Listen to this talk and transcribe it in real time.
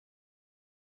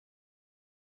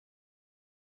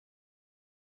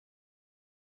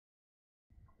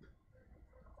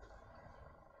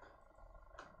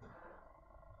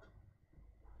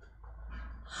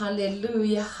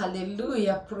Hallelujah,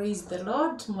 hallelujah, praise the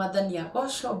Lord. Mwathani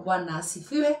agocwo, Bwana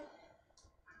asifiwe.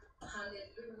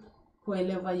 Hallelujah.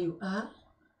 Wherever you are,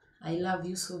 I love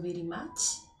you so very much.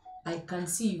 I can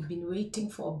see you've been waiting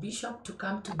for a bishop to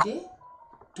come today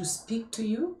to speak to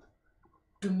you,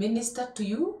 to minister to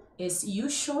you as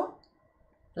usual.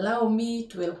 Allow me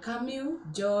to welcome you,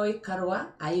 Joy Karwa,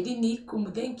 Irene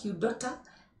Kum, thank you, daughter.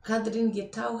 Catherine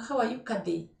Getau, how are you,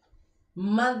 Kade?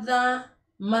 Mother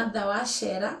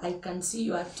Washera, I can see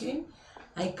you are tuned.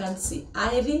 I can see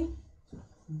Irene.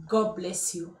 God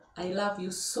bless you. I love you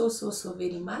so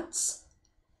very much.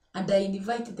 And I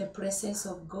invite the presence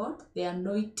of God, the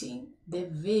anointing, the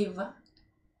favor,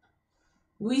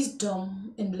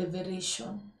 wisdom, and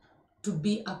liberation to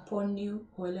be upon you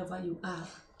wherever you are.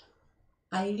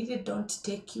 I really don't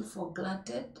take you for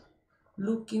granted,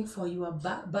 looking for your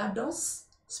battles,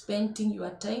 spending your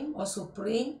time also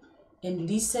praying and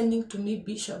listening to me,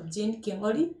 Bishop Jane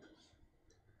Kingori.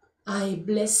 I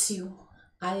bless you,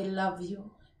 I love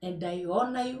you, and I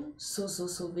honor you so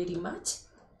very much.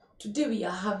 Today we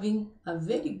are having a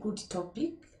very good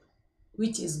topic,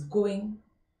 which is going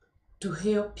to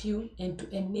help you and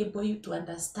to enable you to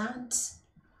understand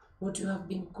what you have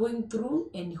been going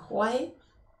through and why.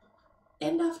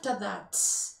 And after that,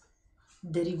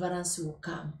 deliverance will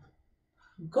come.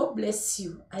 God bless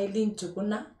you. Eileen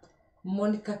Chuguna,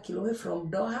 Monica Kilohe from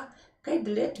Doha.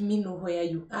 Kindly let me know where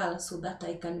you are so that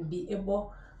I can be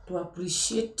able to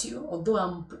appreciate you. Although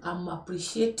I'm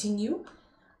appreciating you,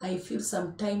 I feel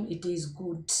sometimes it is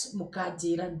good.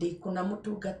 Mukajira de kuna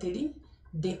mutu gateri,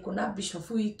 de kuna Bishop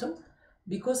Wito.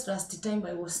 Because last time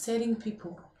I was telling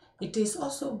people, it is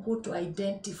also good to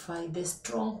identify the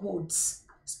strongholds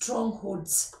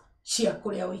cia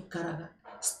kuria wikaraga,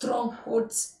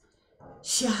 strongholds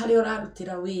cia haria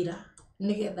urarutira wira,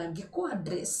 nigetha ngiku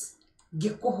address,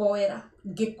 ngikuhoera,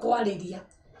 ngikuariria,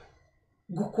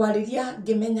 ngukwariria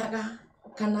ngimenyaga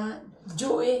kana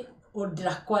njui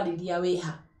undirakwariria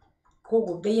wiha.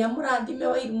 Koguo Ngai amurathime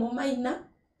wa irimo maina.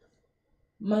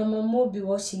 Mama Mobi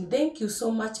watching, thank you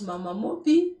so much Mama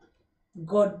Mobi.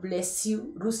 God bless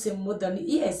you. Ruse Mudani,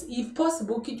 yes, if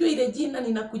possible ukijua ile jina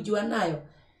ninakujua nayo,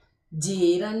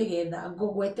 jira nigetha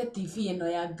ngugwete TV eno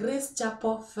ya Grace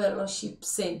Chapel Fellowship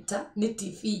Center. Ni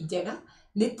TV njega,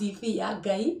 ni TV ya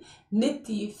Ngai, ni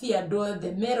TV andu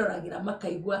othe meroragira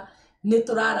makaigua ni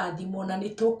turarathimo na ni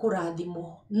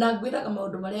tukurathimo. Na ngwiraga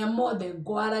maundu maria mothe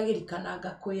ngwaragirikana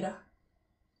ngakwira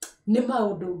ni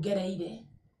maundu ngereire,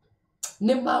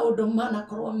 ni maundu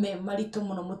manakorwo me maritu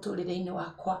muno muturire-ini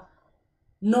wakwa,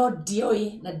 no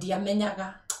ndioi na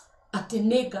ndiamenyaga ati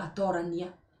ni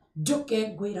ngatorania njuke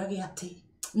ngwirage ati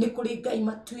ni kuri Ngai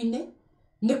matu-ini,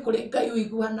 ni kuri Ngai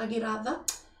uiguanagira tha,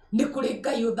 ni kuri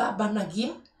Ngai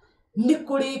uthambanagia, ni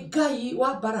kuri Ngai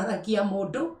wambararagia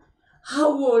mundu.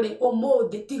 Hau uri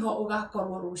umuthi tiho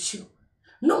ugakorwo rucio.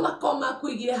 No makoma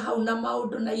kuigire hau na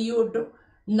maundu na iundu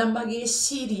na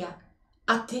magiciria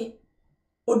ati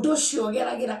undu ucio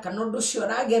ugeragira kana undu ucio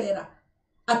uragerera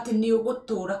ati ni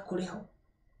ugutura kuriho.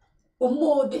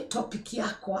 Umuthi topic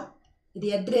yakwa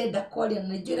iria ndirenda kwaria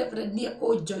na njire Reverend ni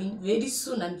join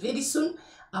very soon.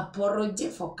 Apology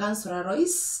for Councillor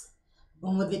Royce.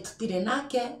 Umuthi tutire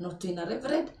nake no twina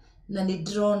Reverend na ni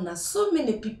drona so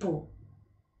many people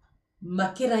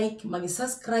makirike,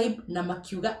 magisubscribe na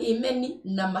makiuga amen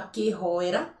na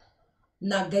makihoera,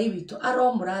 na Ngai witu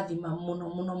aromurathima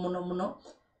muno.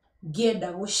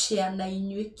 Ngienda gushare na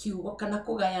inyue kiugo kana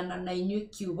kugayana na inyue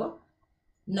kiugo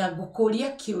na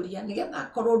ngukuria kiuria nigetha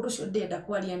akorwo undu ucio ndenda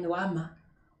kwaria ni wama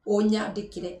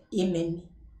unyandikire amen.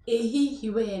 Hihi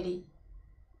weri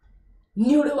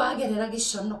ni uri wagerera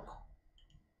giconoko?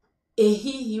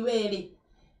 Hihi weri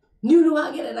ni uri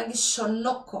wagerera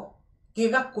giconoko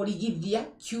gigakurigithia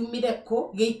kiumire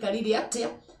ku giikarire atia?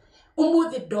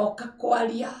 Umuthi ndoka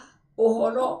kwaria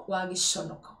uhoro wa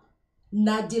giconoko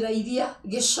na njira iria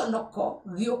giconoko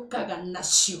giukaga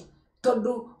nacio,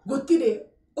 tondu gutire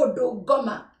undu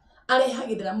ngoma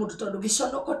arehagirira mundu, tondu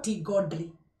giconoko ti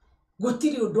godly.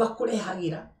 Gutire undu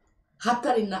akurehagira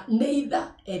hatari na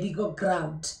neither a legal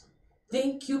ground.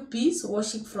 Thank you, peace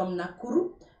watching from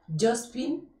Nakuru.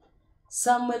 Josephine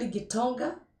Samuel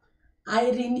Gitonga,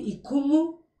 Irene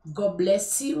Ikumu, God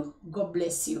bless you.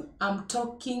 I'm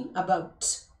talking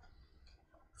about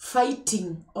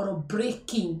fighting or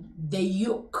breaking the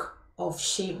yoke of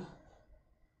shame.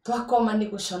 Twakoma ni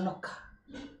guconoka,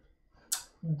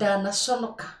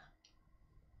 ndanaconoka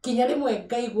kinya rimwe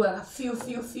ngaiguaga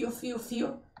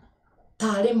fiu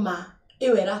tarima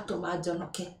iwe ratuma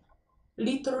njonoke.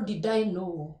 Little did I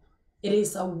know it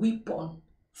is a weapon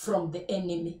from the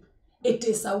enemy. It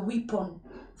is a weapon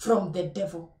from the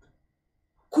devil.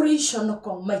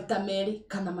 Kurishonoko maitameri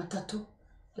kana matatu.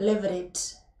 Reverend,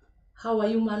 how are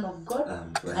you, man of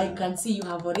God? I can see you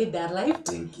have already arrived.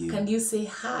 Thank you. Can you say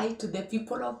hi to the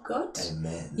people of God?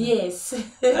 Amen. Yes.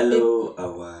 Hello,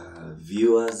 our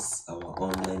viewers, our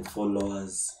online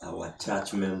followers, our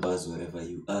church members, wherever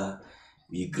you are.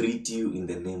 We greet you in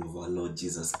the name of our Lord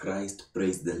Jesus Christ.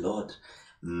 Praise the Lord.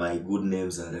 My good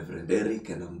names are Reverend Eric,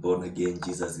 and I'm born again.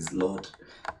 Jesus is Lord.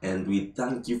 And we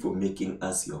thank you for making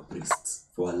us your priests,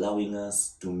 for allowing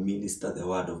us to minister the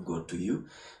word of God to you.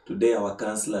 Today, our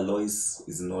counselor Lois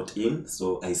is not in,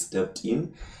 so I stepped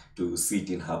in to sit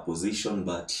in her position,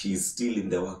 but she's still in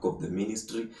the work of the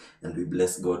ministry, and we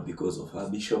bless God because of her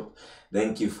bishop.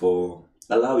 Thank you for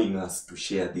allowing us to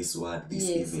share this word this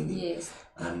evening. Yes.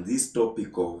 And this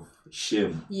topic of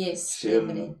shame. Yes. Shame,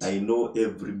 Reverend. I know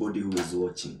everybody who is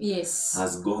watching Yes.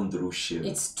 has gone through shame.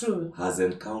 It's true. Has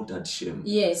encountered shame.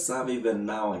 Yes. Some even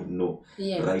now, I know,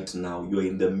 right now, you're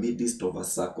in the midst of a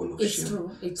circle of shame.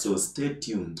 True. So stay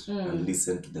tuned and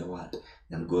listen to the word.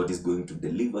 And God is going to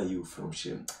deliver you from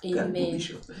shame. Amen.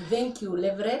 Thank you,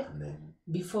 Reverend. Amen.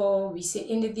 Before we say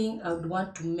anything, I would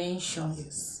want to mention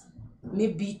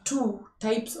maybe 2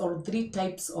 types or 3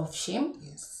 types of shame.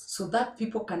 Yes. So that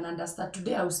people can understand.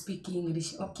 Today I will speak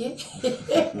English, okay?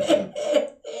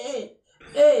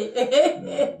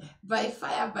 By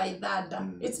fire, by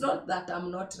thunder. It's not that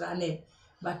I'm not running,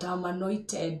 but I'm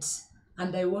anointed.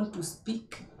 And I want to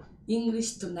speak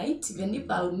English tonight. Even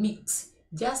if I'll mix,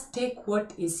 just take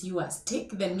what is yours.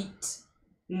 Take the meat.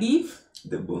 Leave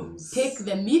the bones. Take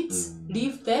the meat.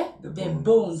 Leave the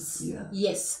bones. Yeah.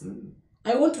 Yes.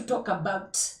 I want to talk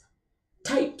about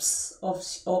types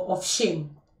of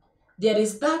shame. There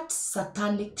is that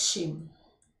satanic shame.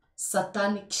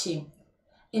 Satanic shame.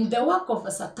 In the work of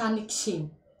a satanic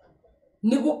shame,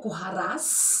 nigo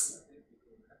kuharas,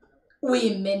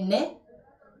 we mene,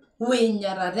 we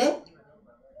nyarare,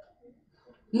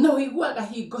 no iguaga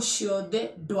higo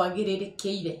shiode dwagirere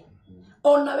keire.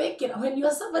 Ona wekera, when you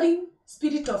are suffering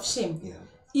spirit of shame,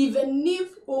 even if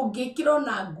ogekiro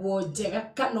na nguo njega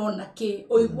kana ona ke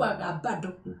oiguaga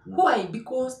bado. Why?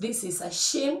 Because this is a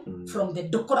shame from the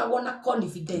dokoragwo na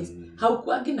confidence.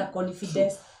 Haukuagi na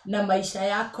confidence na maisha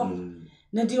yako.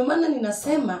 Na ndio maana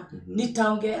ninasema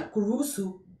nitaongea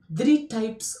kuhusu 3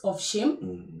 types of shame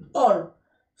or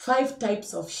 5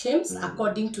 types of shames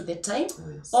according to the time.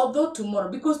 Although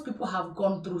tomorrow, because people have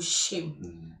gone through shame.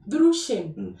 Through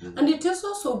shame. And it is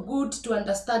also good to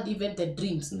understand even the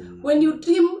dreams. When you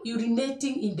dream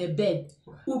urinating in the bed,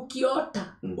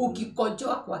 ukiota,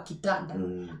 ukikojoa kwa kitanda,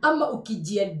 ama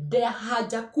ukijiendea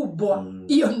haja kubwa,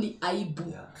 hiyo ni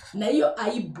aibu. Na hiyo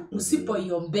aibu,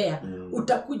 usipoiombea,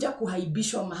 utakuja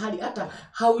kuhaibishwa mahali, hata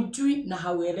haujui na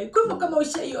hauelewi. Kwa hivyo kama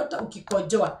ushaiota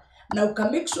ukikojoa, na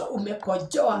ukamake sure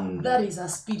umekojoa, that is a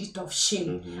spirit of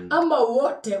shame. Ama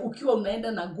wote ukiwa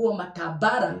unaenda na nguo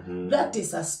matabara, that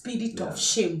is a spirit of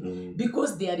shame.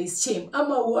 Because there is shame.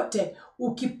 Ama wote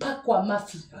ukipakwa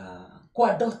mafi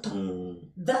kwa doto,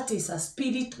 that is a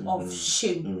spirit of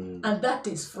shame. And that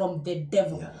is from the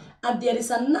devil. And there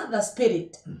is another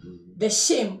spirit. The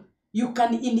shame you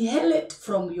can inherit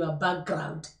from your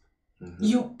background.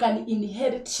 You can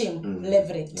inherit shame,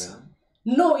 leverage.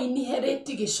 No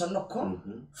inheriting gishonoko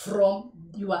from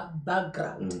your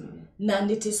background.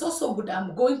 And it is also good.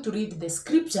 I'm going to read the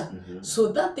scripture so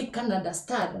that they can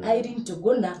understand Irene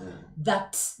Togona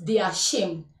that they are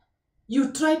shame.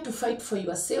 You try to fight for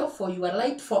yourself, for your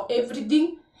right, for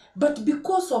everything, but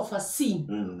because of a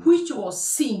sin which was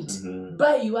sinned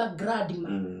by your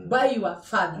grandma, by your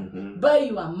father, by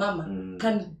your mama,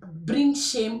 can bring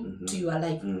shame to your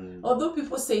life. Although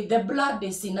people say the blood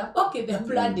is enough, okay, the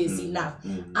blood is enough.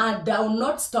 And I will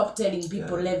not stop telling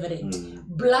people, Reverend,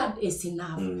 blood is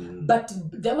enough. But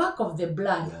the work of the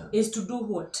blood is to do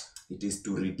what? It is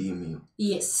to redeem you.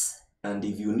 Yes. And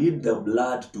if you need the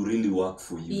blood to really work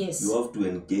for you, you have to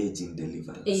engage in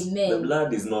deliverance. Amen. The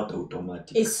blood is not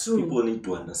automatic. It's true. People need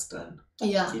to understand.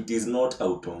 Yeah. It is not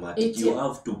automatic. You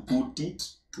have to put it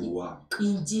to work.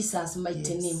 In Jesus'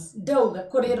 mighty name. Dauga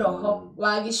kuri roho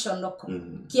wa gishonoko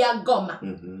kia goma.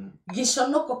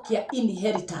 Gishonoko kia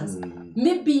inheritance.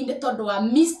 Maybe ne todo wa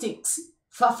mystics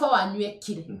fafa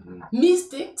wanywekire.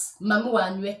 Mystics mamu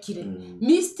wanywekire.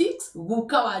 Mystics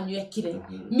guka wanywekire.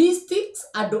 Mystics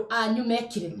ado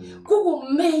anyumekire. Kugu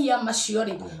mehia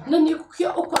mashiori. Na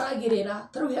nikukio ukoragirira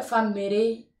taruhe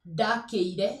family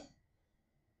dakeire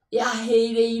ya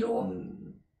heireiro.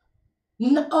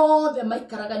 The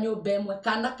maikaraga nyumba imwe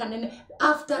kana kanene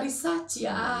after research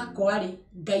ya kwari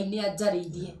Ngai ni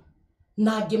anjaririe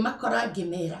na ngimakora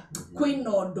ngimera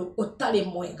kwina undu utari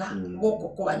mwega guku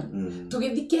kwanyu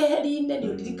tugithikeheri-ine ni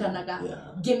uririkanaga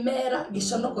ngimera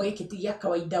giconoko giki ti gia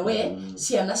kawaida we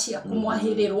ciana ciaku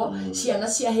mwahirirwo ciana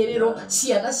ciahirirwo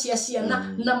ciana cia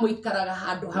ciana na muikaraga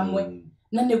handu hamwe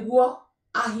na niguo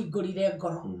ahingurire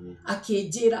ngoro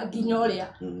akinjira nginya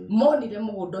uria monire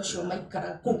mugunda ucio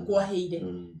maikara kukwaheire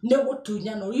ni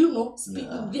gutunyano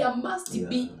there must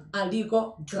be a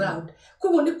legal ground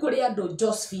kugu ni kuri andu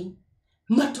Josephine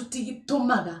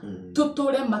matutitumaga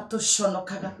tuture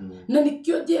matuconokaga na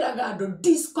nikio njiraga andu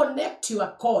disconnect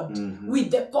your cord with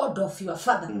the cord of your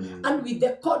father and with the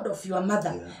cord of your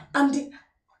mother and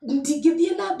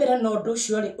ndigithie na mbere na undu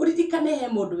ucio ri uririkane he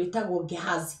mundu witagwo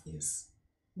Gehazi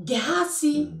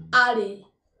Gehazi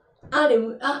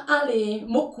ari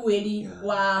mukweri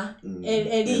wa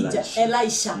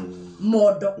Elisha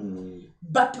modo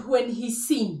but when he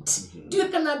sinned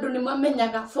ndikana andu ni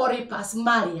mamenyaga Foripas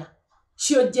Maria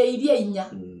cionjeirie inya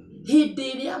hindi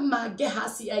iria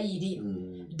Gehazi airie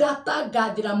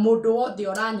ndatangathira mundu wothe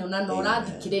uranyona na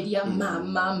urathikiriria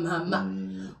mama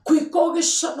kwiko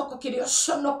giconoko kirio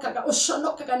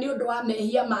uconokaga ni undu wa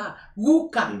mehia ma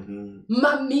guka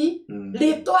mami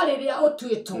ritwa riria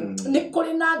utwitwo ni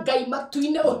kuri na Ngai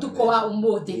matuine utuko wa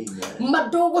umuthi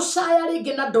mandugucaya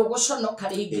ringi na nduguconoka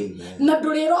ringi na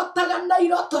ndurirotaga na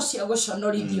iroto cia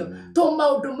guconorithio to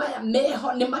maundu maya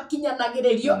meho ni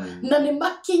makinyanagiririo na ni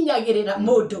makinyagirira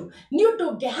mundu ni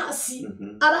undu Gehazi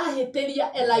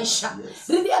arahitiria Elisha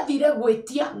riria thire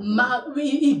gwitia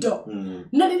indo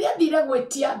na riria thire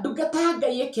gwitia ndungata ya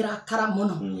Ngai ikirakara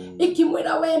muno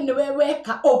ikimwira we niwe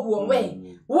weka oguo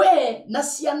we na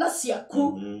ciana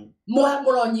ciaku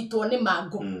muronyitwo ni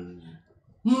mangu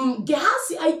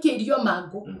Gehazi aikirio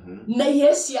mangu na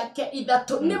ihe ciake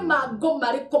ithatu ni mangu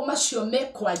mariko macio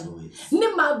mekwanyu ni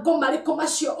mangu mariko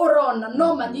macio urona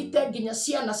no manyite nginya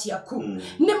ciana ciaku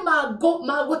ni mangu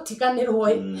magutiganirwo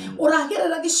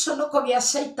uragerera giconoko gia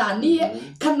shaitani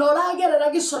kana uragerera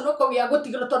giconoko gia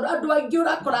gutigirwo tondu andu angi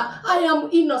urakora I am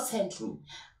innocent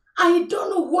I don't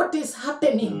know what is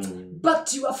happening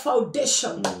but your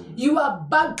foundation your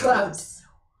background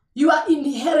your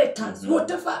inheritance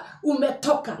whatever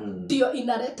umetoka ndio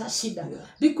inaleta shida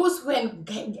because when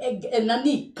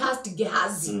nani cast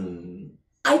Gehazi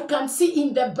I can see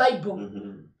in the Bible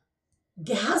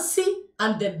Gehazi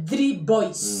and the 3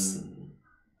 boys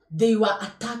they were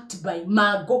attacked by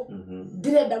mago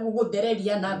direnda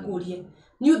guguthereria na ngurie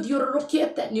ni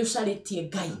uthiururukite ni ucaritie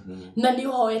Ngai na ni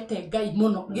uhoete Ngai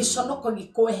muno giconoko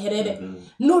gikweherere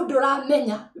no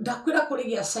nduramenya ndakwira kuri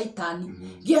gia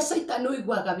saitani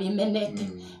uigwaga bimenete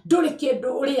nduri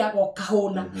kindu uriaga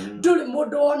kahuna nduri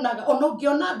mundu onaga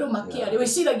onongiona andu makiari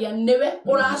wiciragia niwe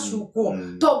uracukwo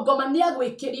tongoma ni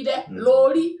agwikirire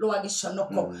lori rwa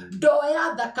giconoko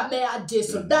ndoya thakame ya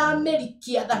Jesu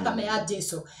ndamerikia thakame ya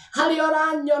Jesu hari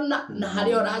oranyona na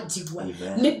hari oranjigwa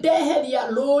ni ndeheria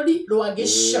lori rwa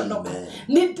giconoko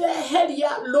ni ndeheria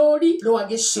lori rwa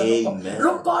giconoko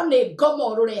rukone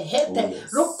ngomo rurehete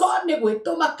rukone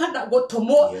gwituma kana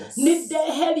gutumwo ni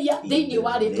ndeheria thiini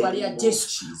wa ritwa ria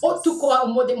Jesu otuko wa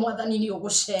umuthi mwathani ni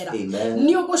ugucera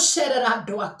ni ugucerera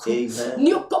andu aku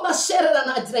ni ukumacerera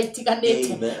na njira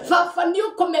itiganite baba ni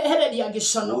ukumehereria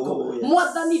giconoko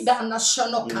mwathani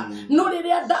ndanaconoka no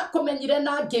riria ndakumenyire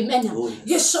na ngimenya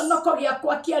giconoko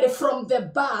giakwa kiari from the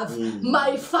birth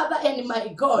my father and my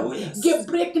God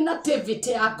break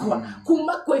nativity yakwa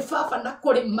kuma kwi baba na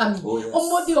kuri mami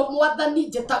umuthi mwathani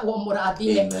njitagwo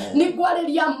murathime ni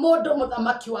gwariria mundu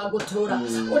muthamaki wa gutura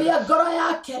uria ngoro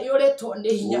yake yuritwo ni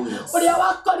hinya uria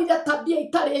wakorire tabia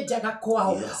itari njega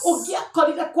kwao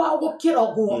ungiakorire kwao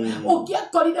gukirogwo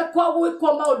ungiakorire kwao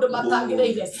gwikwo maundu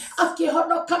matagiriire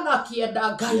akihonoka na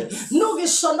akienda Ngai no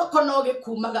giconoko no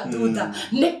gikumaga thutha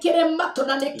nikire matu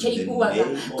na nikiguaga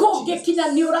kungikinya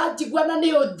ni uranjigwa na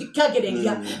ni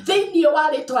uthikagiriria thiini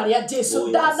wa ritwa ria Jesu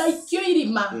ndanaikio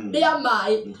irima ria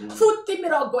mai futi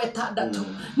 60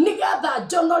 nigatha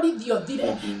njonorithio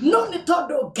thire no ni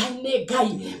tondu Ngai ni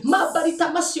Ngai mabarita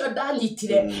macio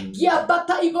ndanyitire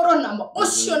giambata igoro namo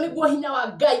ucio niguo hinya wa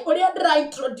Ngai uria ndira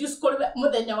introduce kuri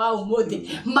muthenya wa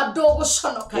umuthi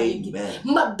madoguconoka ringi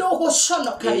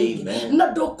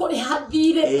na ndukuri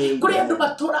hathire kuri andu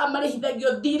matura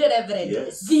marihithagio thire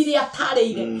reverend thire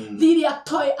atareire thire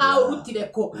atoy aurutire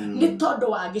ko ni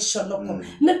tondu wa giconoko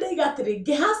na ndaigatire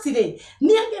Gehazi ri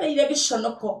ni agereire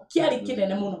giconoko kiari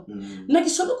kinene muno na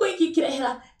giconoko iki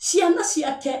kirehera ciana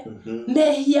ciake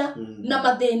mehia na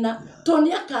mathina to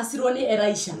ni akasirwo ni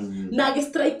Elisha na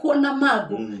agistrikewo na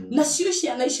magu na cio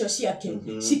ciana icio ciake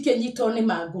cikenyitwo ni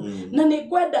magu na ni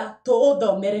ngwenda to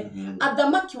uthomere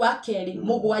athamaki wa keri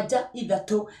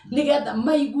 7:3 nigetha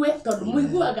maigue tondu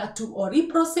muiguaga tu o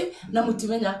reprose na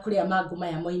mutimenya kuria magu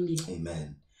maya moimire.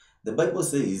 Amen. The Bible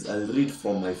says, I'll read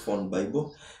from my phone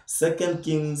Bible, 2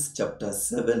 Kings chapter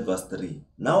 7 verse 3.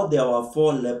 Now there were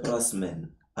 4 leprous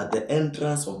men at the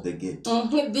entrance of the gate.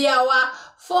 There were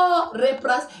 4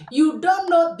 lepers. You don't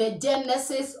know the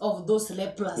genesis of those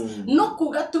lepers. No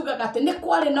kugatuga gate ne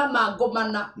kwari na mago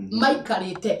mana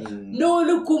maikarite. No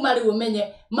rukuma ri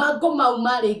umenye mago mau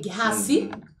mari Gehasi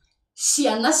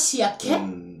ciana ciake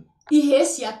ihe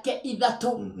ciake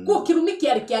 3 ku kirumi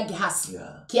kiari kia Gehasi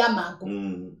kia mago.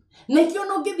 Na ikio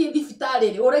no ngithie thibitari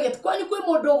ri urege kwanyu kwi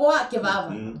mundu wake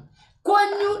baba.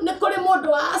 Kwanyu ne kore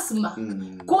mundu wa asthma.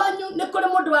 Kwanyu ne kore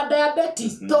mundu wa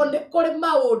diabetes. To ne kore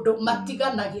maundu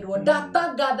matiganagirwo.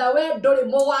 Ndatangatha we nduri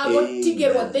muwago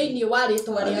tigirwo thiini wa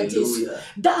ritwa ria Jesu.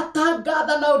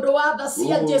 Ndatangatha na undu wa tha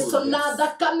cia Jesu na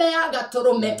thakame ya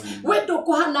gaturume. We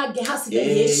ndukuhana Gehasi na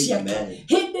ihe ciake.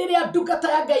 Hindi ria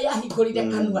ndungata ya Ngai yahingurire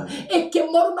kanua.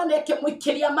 Ikimoruma na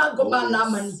ikimwikiria mago ma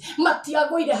Naamani.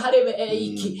 Matiagwire hariwe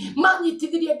eiki.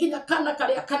 Manyitithirie nginya kana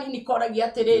karia kanini koragia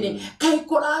atiriri. Kai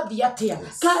kurathia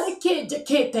kari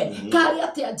kinjekete kari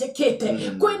atia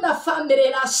njekete kwina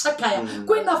family ra shakaya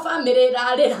kwina family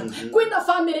ra rera kwina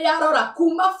family ya rora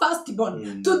kuma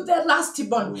firstborn to the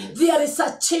lastborn. There is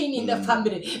a chain in the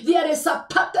family. There is a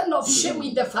pattern of shame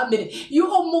in the family. You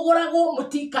mugorago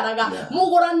mutikaraga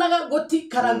mugoranaga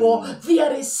gotikarago.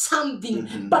 There is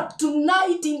something, but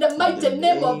tonight in the mighty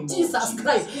name of Jesus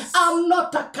Christ, I'm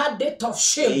not a cadet of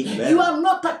shame. You are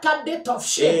not a cadet of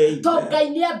shame.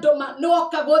 Togainia doma no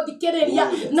kagodi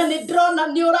na ne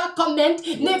drona ni ora comment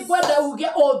ne gwada uge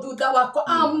o thutha wako.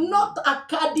 I'm not a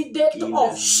candidate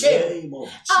of shame.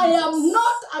 I am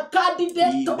not a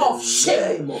candidate of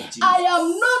shame. I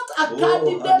am not a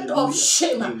candidate of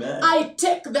shame. I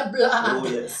take the blood.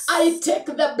 I take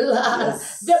the blood.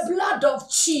 The blood of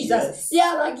Jesus.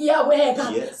 Yaragia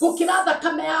wega gukiraza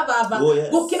kame ya baba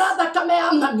gukiraza kame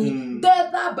ya mami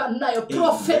dedha banayo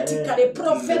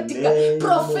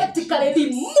prophetically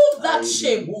remove that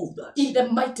shame in the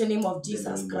mighty name of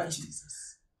Jesus Christ.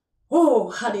 Oh,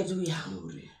 hallelujah.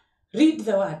 Glory. Read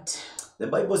the word. The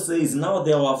Bible says, now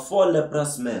there were 4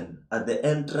 leprous men at the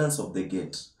entrance of the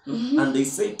gate. And they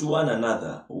said to one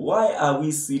another, why are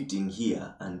we sitting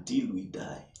here until we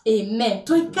die? Amen.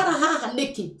 Tuikara haha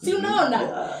neki. Si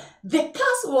unaona? The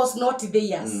curse was not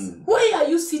theirs. Why are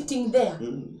you sitting there?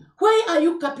 Why are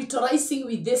you capitalizing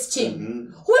with this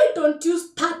chain? Why don't you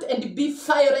start and be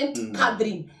violent,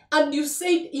 Catherine? And you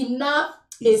said enough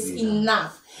is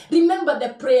enough. Remember the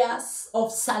prayers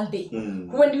of Sunday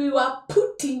when we were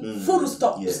putting full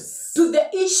stops to the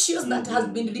issues that has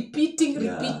been repeating.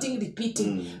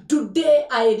 Today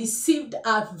I received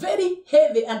a very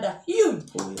heavy and a huge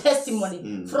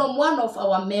testimony from one of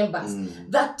our members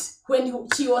that when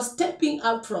she was stepping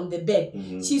out from the bed,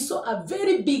 she saw a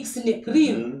very big snake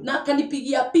real na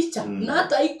akanipigia picha na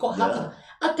hata iko hapa.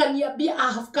 Akaniambia,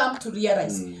 I have come to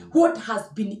realize what has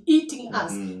been eating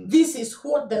us. This is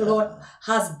what the Lord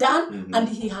has done and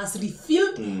he has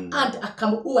revealed. And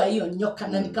akamuua hiyo nyoka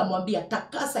na nikamwambia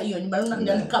takasa hiyo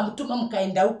na nikamtuma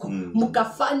mkaenda huko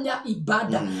mkafanya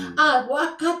ibada.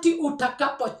 Wakati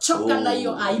utakapochoka na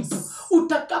hiyo aibu,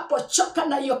 utakapochoka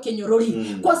na hiyo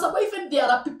kenyorori, kwa sababu even there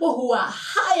are people who are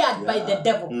hired by the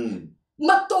devil.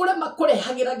 Matore makore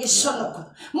hagira gishonoko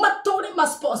matore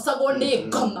masponsago ne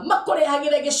koma makore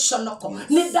hagira gishonoko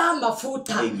ni dama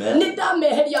futa ni dama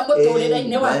heria motore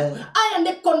raine wa aya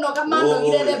ne konoga mano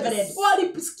ire reverend wali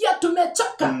pisikia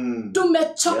tumechoka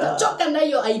choka na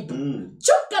hiyo aibu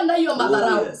choka na hiyo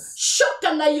madharau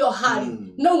choka na hiyo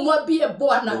hali na umwambie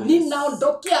Bwana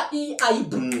ninaondokea hii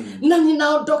aibu na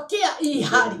ninaondokea hii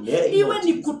hali, iwe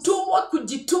ni kutumwa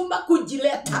kujituma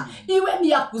kujileta, iwe ni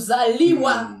ya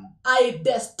kuzaliwa. I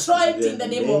destroy it in the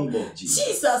name of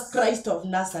Jesus Christ of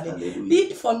Nazareth.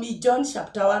 Read for me John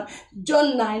chapter 1,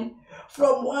 John 9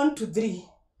 from 1 to 3.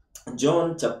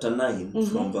 John chapter 9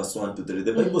 from verse 1 to 3.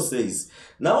 The Bible says,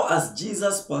 now as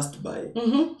Jesus passed by,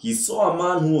 he saw a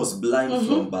man who was blind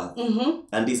from birth.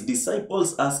 And his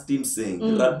disciples asked him,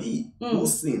 saying, Rabbi, who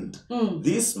sinned,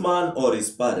 this man or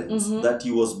his parents, that he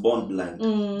was born blind?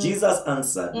 Jesus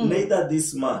answered, neither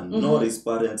this man nor his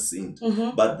parents sinned,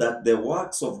 but that the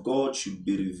works of God should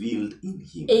be revealed in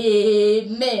him.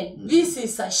 Amen. This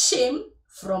is a shame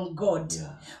from God.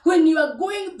 When you are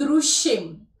going through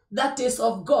shame, that is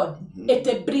of God,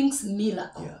 it brings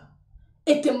miracle.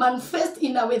 it manifests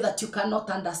in a way that you cannot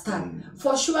understand.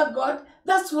 For sure, God,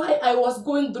 that's why I was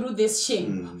going through this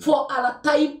shame for a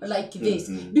time like this.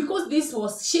 Because this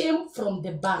was shame from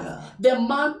the birth. The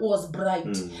man was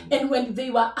bright. And when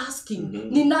they were asking,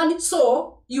 Ninani,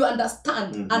 so you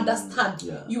understand,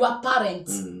 your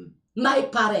parents, my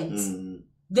parents,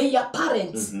 their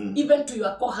parents, even to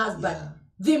your co-husband,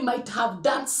 they might have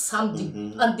done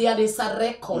something, and there is a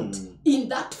record in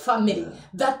that family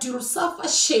that you'll suffer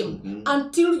shame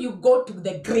until you go to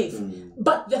the grave.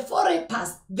 But the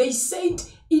foreigners, they said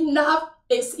enough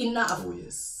is enough.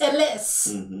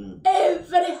 Alas,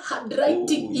 every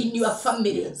handwriting in your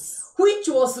family, which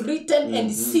was written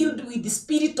and sealed with the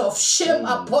spirit of shame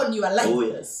upon your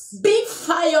life, be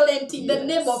violent in the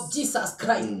name of Jesus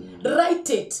Christ. Write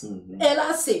it,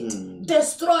 erase it,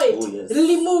 destroy it,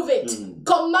 remove it,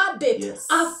 command it.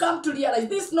 I've come to realize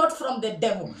this is not from the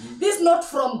devil, this is not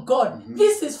from God,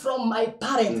 this is from my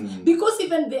parents. Because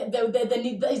even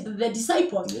the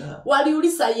disciples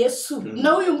waliuliza Yesu,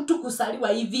 na huyu mtu kusaliwa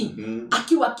hivi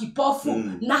akiwa kipofu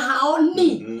na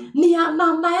haoni, ni ya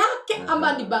mama yake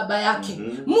ama ni baba yake?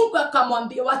 Mungu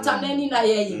akamwambia wachaneni na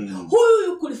yeye,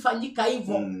 huyu kulifanyika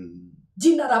hivyo.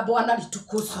 Jina la Bwana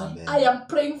litukuzwe. I am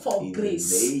praying for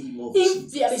grace.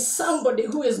 If there is somebody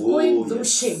who is going through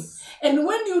shame, and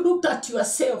when you look at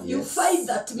yourself, you find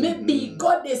that maybe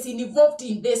God is involved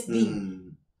in this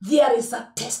thing, there is a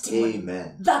testimony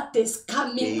that is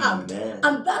coming out.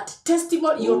 And that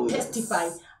testimony you'll testify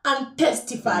and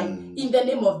testify in the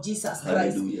name of Jesus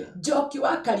Christ. Joki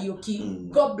wa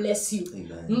karaoke, God bless you.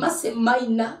 Mase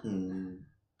Maina,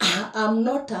 I'm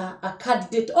not a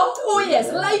candidate. Oh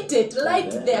yes, light it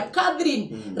there,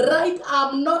 Catherine. Right,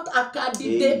 I'm not a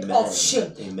candidate of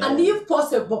shame. And if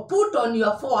possible, put on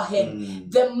your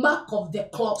forehead the mark of the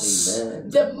cross.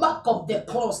 The mark of the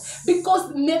cross.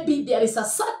 Because maybe there is a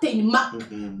certain mark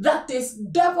that is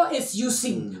devil is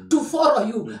using to follow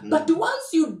you. But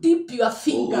once you dip your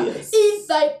finger in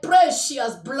thy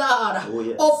precious blood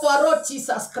of our Lord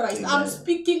Jesus Christ, I'm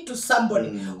speaking to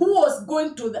somebody who was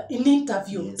going to an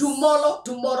interview. Tomorrow.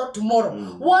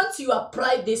 Once you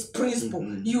apply this principle,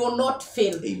 you will not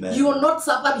fail. You will not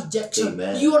suffer rejection.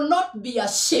 You will not be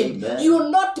ashamed. You will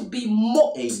not be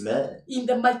mocked. In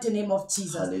the mighty name of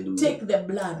Jesus. Take the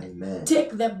blood.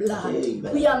 Take the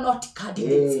blood. We are not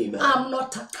candidates. I'm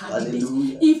not a candidate.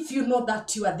 If you know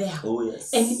that you are there.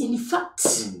 And in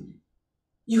fact,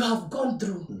 you have gone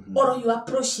through or you are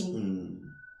approaching.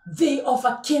 They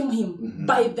overcame him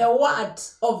by the word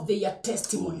of their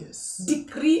testimony.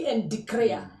 Decree and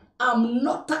declare, I'm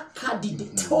not a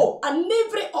candidate. And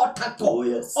every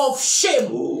article of shame,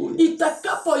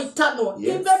 itakapo eternal,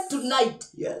 even tonight,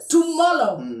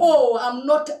 tomorrow, I'm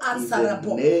not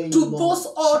answerable to those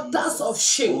altars of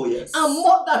shame. I'm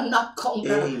more than a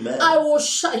conqueror. I will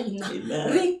shine.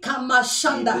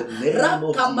 Rikamashanda,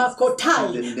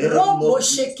 Rakamakotai, Robo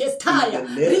Sheketaya,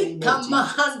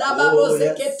 Rikamahanda Babo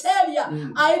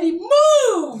Zeketeria. I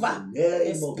remove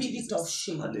the spirit of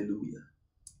shame. Hallelujah.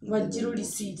 Wajiru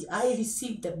received. I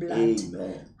received the blood.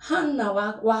 Hana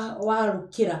wa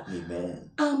rukira.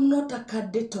 I'm not a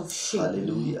cadet of shame.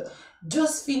 Hallelujah.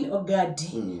 Josephine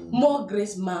Ogadi. More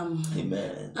grace, ma'am.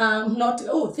 I'm not.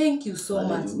 Oh, thank you so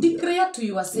much. Declare to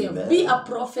yourself. Be a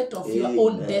prophet of your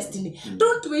own destiny.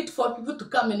 Don't wait for people to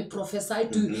come and prophesy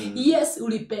to you. Yes,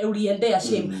 uliendea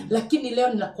shame. Lakini leo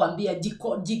ninakwambia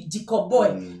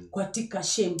jikoboe katika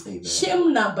shame.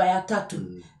 Shame namba ya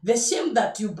 3. The shame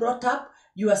that you brought up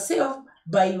yourself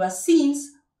by your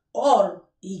sins or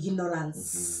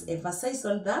ignorance. Emphasize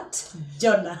on that,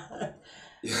 Jonah.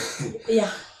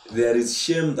 There is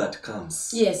shame that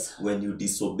comes when you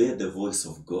disobey the voice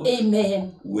of God.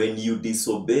 When you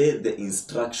disobey the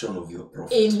instruction of your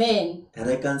prophet. And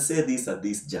I can say this at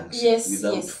this junction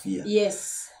without fear.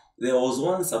 There was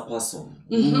once a person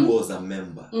who was a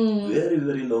member very,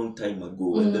 very long time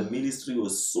ago when the ministry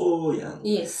was so young.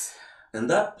 And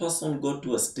that person got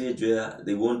to a stage where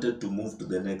they wanted to move to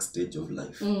the next stage of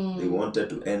life. They wanted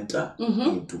to enter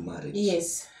into marriage.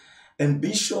 And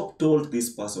Bishop told this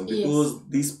person, because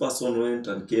this person went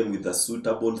and came with a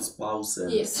suitable spouse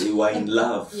and they were in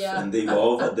love and they were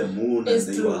over the moon and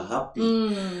they were happy.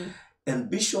 And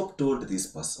Bishop told this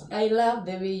person, I love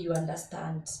the way you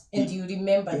understand and you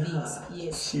remember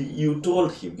this. You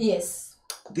told him,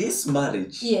 this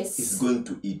marriage is going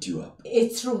to eat you up.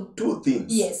 It's true. 2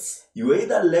 things. You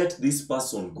either let this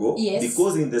person go,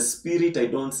 because in the spirit I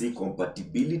don't see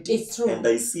compatibility. It's true. And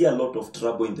I see a lot of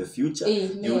trouble in the future.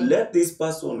 You let this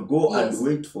person go and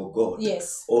wait for God.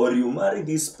 Or you marry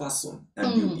this person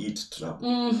and you eat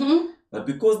trouble. But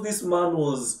because this man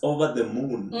was over the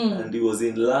moon and he was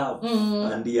in love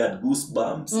and he had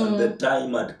goosebumps and the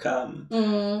time had come,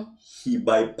 he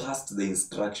bypassed the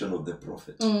instruction of the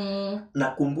prophet.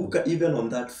 Nakumbuka even on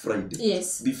that Friday,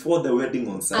 Yes. before the wedding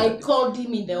on Saturday, I called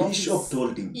him in the Bishop office.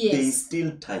 told him, Yes. there is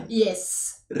still time.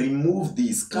 Yes. Remove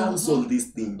this, cancel this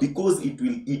thing because it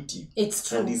will eat you. It's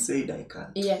true. And he said, I can't.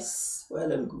 Yes. Well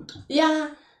and good. Yeah.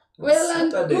 Well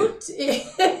Saturday, and good.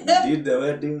 we did the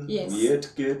wedding, Yes. we ate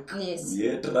cake, Yes. we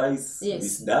ate rice,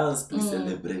 Yes. we danced, we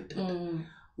celebrated.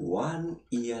 1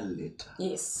 year later,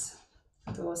 Yes.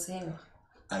 It was hell.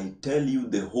 I tell you,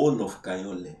 the whole of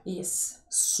Kayole Yes.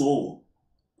 saw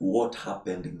what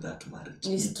happened in that marriage.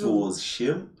 It's It true. was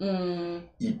shame,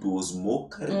 it was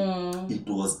mockery, it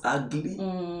was ugly,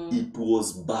 it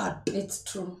was bad. It's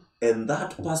true. And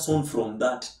that person from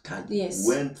that time Yes.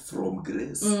 went from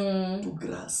grace to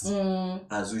grass.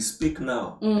 As we speak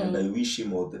now, and I wish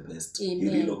him all the best, he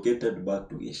Amen. relocated back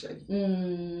to Ishagi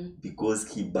because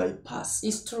he bypassed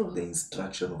It's true. the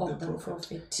instruction of Of the the prophet.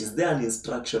 prophet. Is there an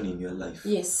instruction in your life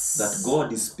Yes. that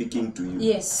God is speaking to you?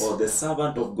 Yes. Or the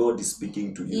servant of God is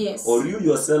speaking to you? Yes. Or you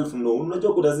yourself know?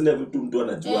 Unajua kuna zile vitu mtu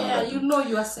anajua Yeah, you know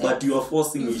yourself. but you are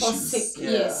forcing You issues. forsake,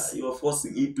 Yeah, yes. you are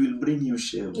forcing. It will bring you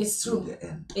shame It's true. in the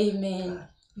end. Amen.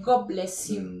 God bless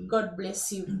you. God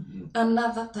bless you.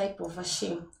 Another type of a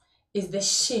shame is the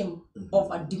shame of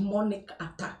a demonic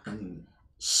attack.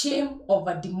 Shame of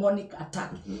a demonic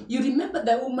attack. You remember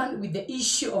the woman with the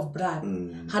issue of blood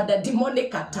had a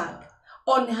demonic attack.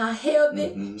 On her health,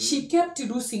 she kept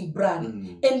losing blood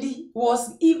and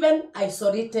was even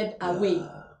isolated away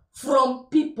from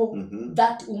people.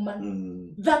 That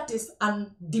woman, that is a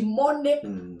demonic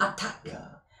attack.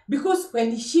 Because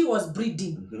when she was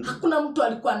bleeding, hakuna mtu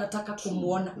alikuwa anataka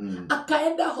kumuona.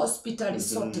 Akaenda hospitali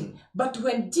sote. But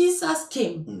when Jesus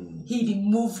came, he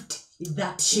removed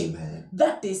that shame. Amen.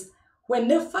 That is,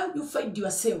 whenever you find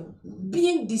yourself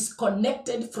being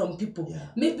disconnected from people,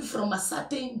 maybe from a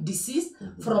certain disease,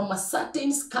 from a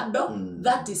certain scandal,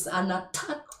 that is an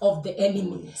attack of the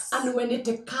enemy. And when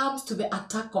it comes to the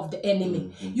attack of the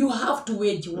enemy, you have to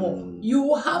wage war.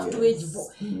 You have to wage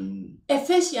war.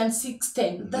 Ephesians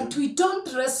 6:10, that we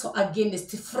don't wrestle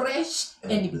against flesh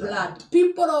and blood.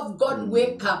 People of God,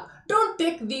 wake up. Don't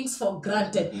take things for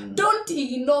granted. Don't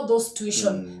ignore those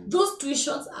situations. Those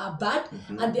situations are bad,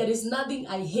 and there is nothing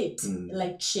I hate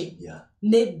like shame.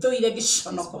 Nethoire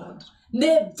gishonoko muno.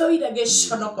 Nethoire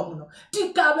gishonoko muno.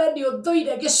 Tikabe ni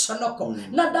uthoire gishonoko.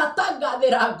 Na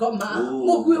ndatangathira ngoma.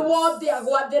 Mugwi wothe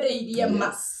agwathiriirie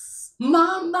ma.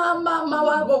 Mama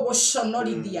wago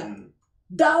guconorithia.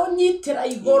 Daonyitira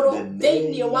igoro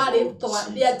thĩinĩ wa rĩtwa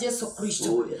rĩa Jesu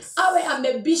Kristo. Awe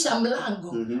amebisha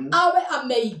mlango. Awe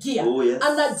ameingia.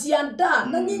 Anajiandaa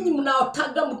na ninyi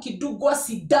mnaotanga mkidungwa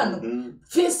sindano.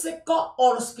 Physical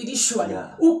or spiritual.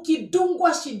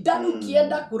 Ukidungwa sindano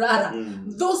ukienda kulala.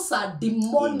 Those are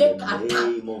demonic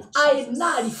attacks. I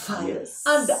nullify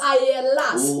and I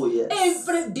elase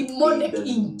every demonic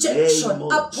injection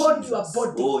upon your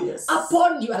body,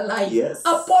 upon your life,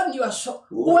 upon your soul.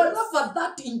 Wherever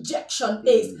that injection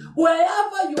is,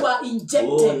 wherever you are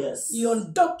injected,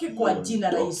 iondoke kwa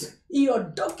jina la Yesu.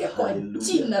 Iondoke kwa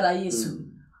jina la Yesu.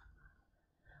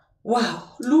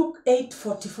 Wow. Luke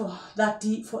 8:44,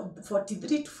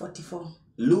 43 to 44.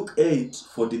 Luke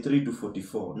 8:43 to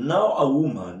 44. Now a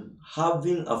woman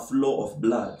having a flow of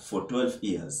blood for 12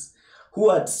 years, who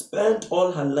had spent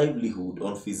all her livelihood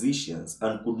on physicians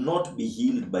and could not be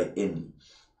healed by any,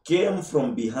 came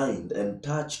from behind and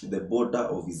touched the border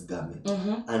of his garment,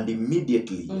 and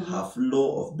immediately her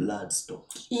flow of blood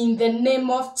stopped. In the name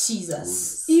of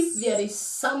Jesus, if there is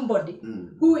somebody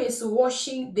who is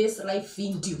watching this live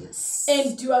video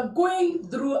and you are going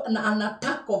through an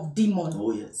attack of demon,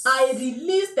 I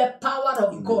release the power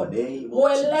of God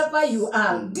wherever you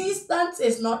are. Distance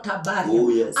is not a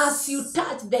barrier. As you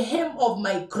touch the hem of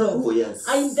my cloth,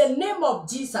 in the name of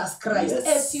Jesus Christ,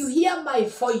 as you hear my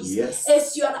voice,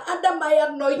 as you are under my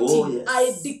anointing,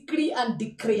 I decree and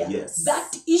declare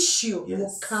that issue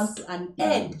will come to an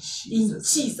end in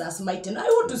Jesus' mighty name. I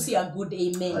want to see a good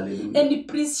amen. Hallelujah. And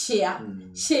please share,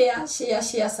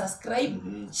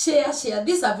 subscribe, share.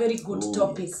 This is a very good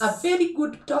topic, a very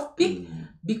good topic,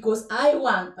 because I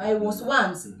was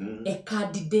once a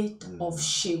candidate of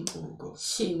shame.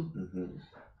 Shame.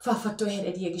 Fafa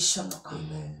twehererie gishonoko.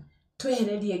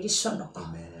 Twehererie gishonoko.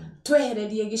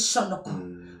 Twehererie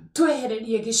gishonoko.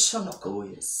 Twehererie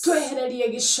gishonoko. Twehererie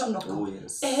gishonoko.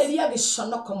 Eheria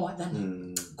gishonoko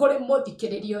mwathani. Kuri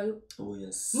muthikiririo uyu.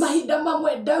 Mahinda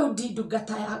mamwe Daudi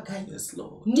ndungata ya Ngai.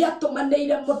 Ni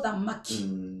atumaneire muthamaki.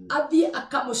 Athie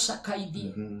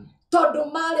akamucakaithie. tondu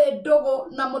mare ndogo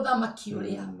na muthamaki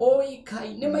uria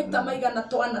oikai ni maita maigana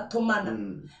twana tumana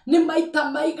ni maita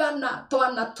maigana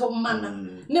twana tumana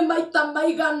ni maita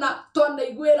maigana twana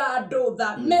igwira andu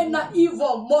tha mena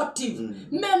evil motive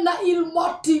mena ill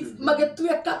motive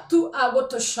magituika tu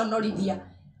agutuconorithia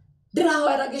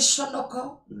ndirahoera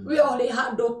giconoko we ori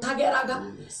handu tageraga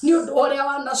ni undu uria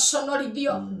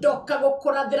wanaconorithio ndoka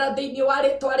gukurathira thiini wa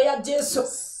ritwa ria Jesu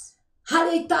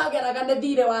hari itageraga ne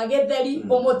thire wa githeri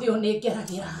umuthi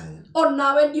uningeragira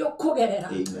onawe ni ukugerera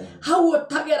hau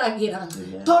utageragira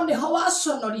toni ho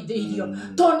waconorithirio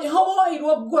toni ho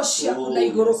woirwo nguo ciaku na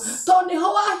iguru toni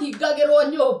ho wahingagirwo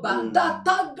nyumba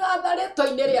ndatangatha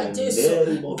ritwa-ini ria Jesu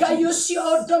Ngai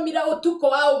ucio ndomira utuko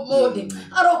wa umuthi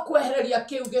arokwehereria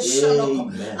kiu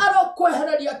giconoko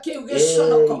arokwehereria kiu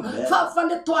giconoko baba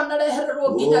ni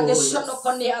twanarehererwo nginya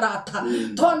giconoko ni arata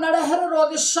twanarehererwo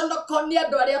giconoko ni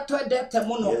andu aria twendete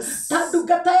muno ta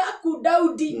ndungata yaku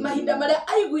Daudi mahinda maria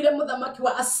aiguire muthamaki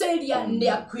wa Asiria ni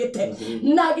akuite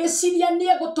na giciria ni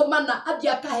gutumana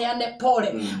athia kaheane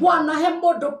pole wanahe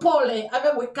mundu pole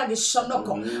agagwika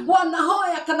giconoko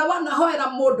wanahoya kana wanahoera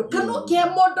mundu kana ukie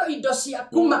mundu indo cia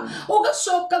kuma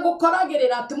ugacoka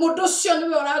gukoragirira ati mundu ucio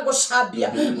niwe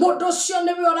uragucambia mundu ucio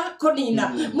niwe urakunina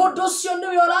mundu ucio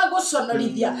niwe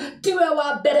uraguconorithia tiwe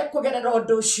wa mbere kugerera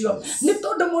undu ucio ni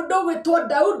tondu mundu ugwitwo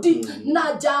Daudi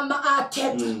na jama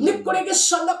ake ni kuri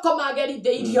giconoko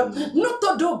mageritheirio no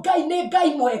tondu Ngai ni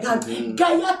Ngai mwega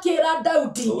Ngai akira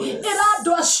Daudi era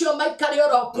andu acio maikare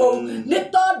oroko ni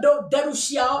tondu nderu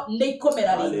ciao ni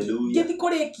ikumera ringi githi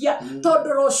kurikia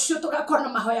tondu rucio tugakora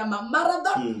mahoya ma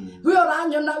marathon we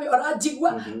oranyona we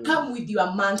oranjigua come with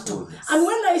your mantle and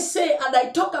when I say and I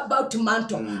talk about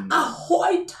mantle a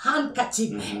white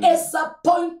handkerchief as a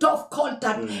point of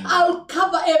contact I'll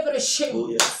cover every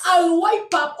shame I'll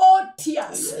wipe up all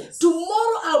tears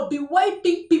tomorrow I'll be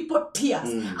wiping people tears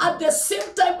at the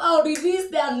same time I'll release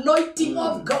the anointing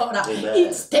of God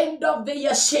instead of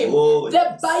their shame.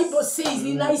 The Bible says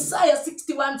in Isaiah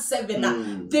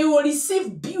 61:7 they will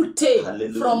receive beauty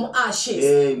from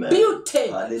ashes.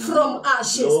 Beauty from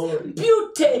ashes.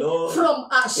 Beauty from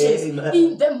ashes.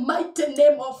 In the mighty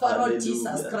name of our Lord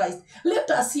Jesus Christ.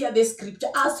 Let us hear the scripture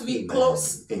as we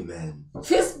close.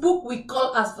 Facebook we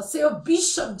call us for sale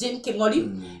Bishop Jane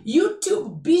Kingori.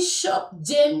 YouTube Bishop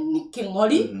Jane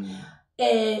Kingori.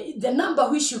 The number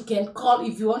which you can call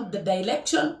if you want the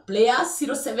direction, player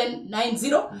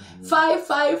 0790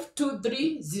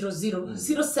 552300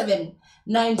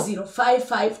 0790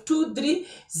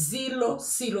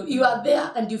 552300. You are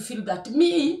there and you feel that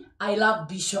me, I love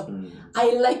Bishop.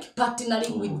 I like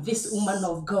partnering with this woman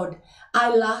of God.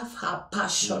 I love her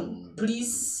passion.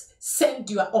 Please send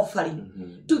your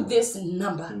offering to this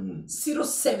number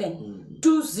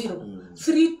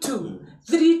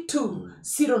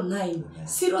 0720323209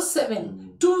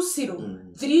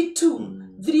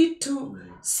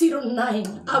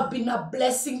 0720323209. I've been a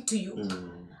blessing to you.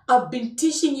 I've been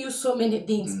teaching you so many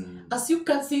things. As you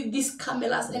can see, these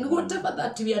cameras and whatever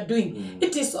that we are doing,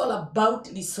 it is all about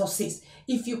resources.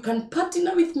 If you can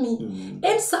partner with me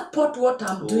and support what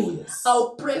I'm doing,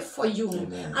 I'll pray for you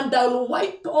and I'll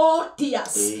wipe all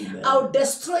tears. I'll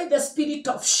destroy the spirit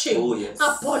of shame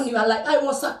upon your life. I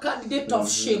was a candidate of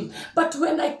shame, but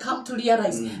when I come to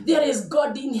realize there is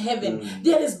God in heaven,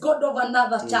 there is God of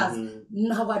another chance.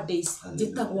 Nowadays,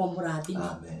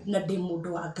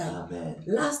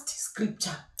 last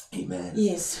scripture. Amen.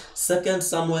 Yes. 2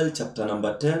 Samuel chapter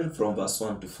number 10 from verse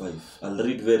 1 to 5. I'll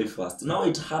read very fast. Now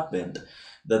it happened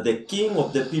that the king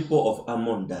of the people of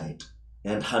Ammon died,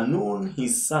 and Hanun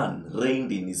his son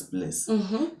reigned in his place.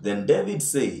 Then David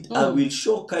said, I will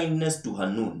show kindness to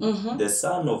Hanun, the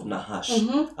son of Nahash,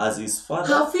 as his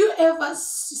father. Have you ever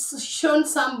shown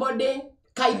somebody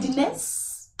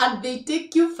kindness and they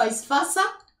take you vice versa?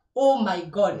 Oh my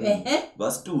God.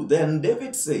 Verse 2. Then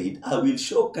David said, I will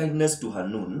show kindness to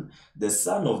Hanun, the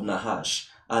son of Nahash,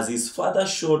 as his father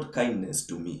showed kindness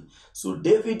to me. So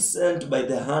David sent by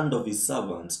the hand of his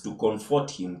servants to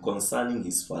comfort him concerning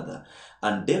his father.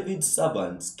 And David's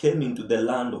servants came into the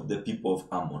land of the people of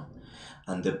Ammon.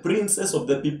 And the princes of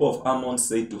the people of Ammon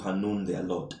said to Hanun their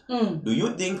lord, do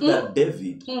you think that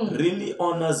David really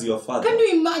honors your father? Can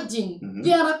you imagine?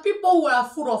 There are people who are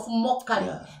full of mockery.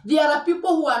 There are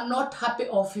people who are not happy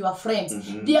of your friends.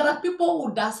 There are people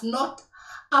who does not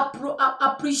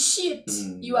appreciate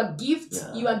your gift,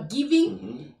 you are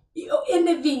giving.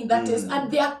 anything that is,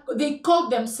 and they call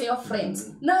themselves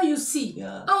friends. Now you see,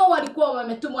 hao walikuwa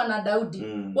wametumwa na Daudi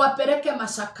wapeleke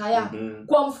mashakaya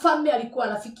kwa mfalme alikuwa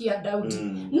rafiki ya Daudi.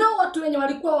 Nao watu wenye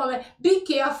walikuwa be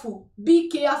careful, be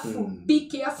careful, be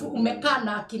careful. Umekaa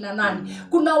na akina nani?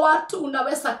 Kuna watu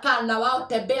unaweza kaa na wao,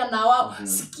 tembea na wao,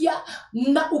 sikia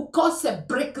na ukose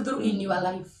breakthrough in your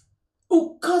life.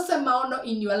 Ukose maono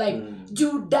in your life.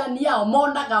 Juu ndani yao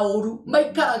monaga uru,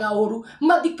 maikaraga uru,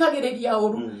 mathikagĩrĩria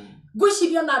uru.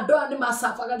 Gwĩciria na ndoa nĩ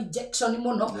macabaga rejection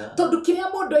muno tondu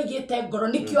kĩrĩa mũndũ aigĩte ngoro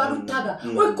nĩkĩo arutaga.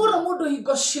 Ũikũra mũndũ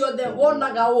hingo ciothe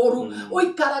wonaga uru,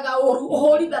 ũikaraga uru,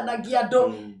 ũhũrithanagia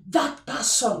andũ. That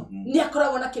person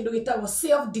nĩakoragwo na kĩndũ gĩtagwo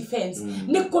self defense.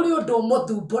 Nĩ kũrĩ ũndũ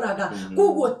ũmũthumbũraga.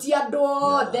 Koguo ti andũ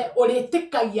othe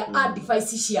ũrĩtĩkagia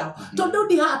advice ciao. Tondu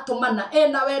ndihatũmana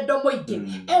ena wendo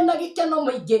mũingĩ, ena gĩkeno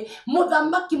mũingĩ,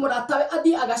 mũthamaki mũratawe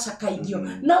athiĩ agacakaithio.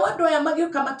 Na andũ aya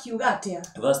magĩũka makiuga atĩa?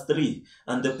 Verse 3.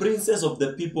 And the princes of the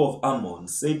people of Ammon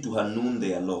said to Hanun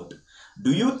their lord,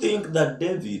 do you think that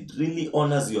David really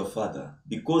honors your father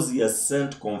because he has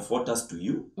sent comforters to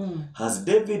you? Has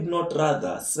David not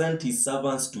rather sent his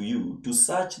servants to you to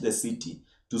search the city,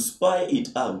 to spy it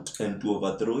out and to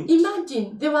overthrow it?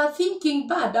 Imagine, they were thinking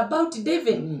bad about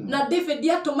David. Na David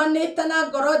yatumanĩte na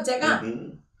ngoro njega.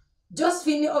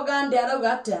 Josephine Ogande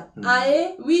arauga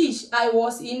I wish I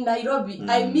was in Nairobi.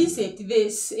 I miss it.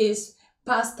 This is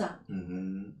Pastor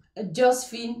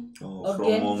Josephine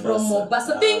again from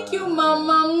Mombasa. Thank you,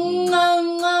 Mama.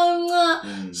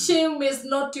 Shame is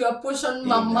not your portion,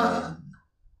 Mama.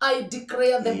 I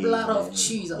declare the blood of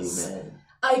Jesus.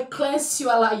 I cleanse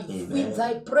your life with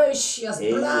thy precious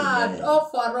blood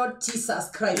of our Lord Jesus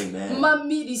Christ.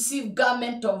 Mami, receive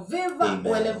garment of favor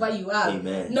wherever you are.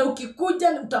 Na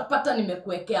ukikuja utapata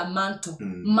nimekuwekea mantle.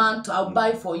 Mantle, I'll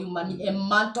buy for you money. A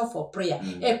mantle for prayer.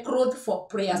 A cloth for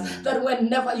prayers. That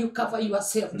whenever you cover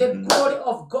yourself, the glory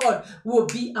of God will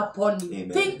be upon you.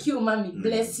 Thank you, Mami.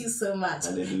 Bless you so much.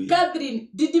 Hallelujah. Catherine,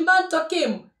 did the mantle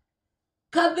came?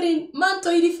 Catherine,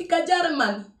 mantle ilifika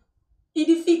Germany.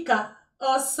 Ilifika.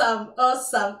 Awesome,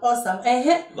 awesome, awesome.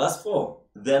 Verse 4.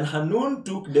 Then Hanun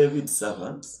took David's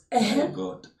servants. Oh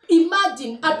God.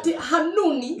 Imagine at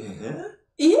Hanuni.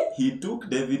 He took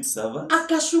David's servants.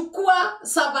 Akashukua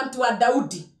servant wa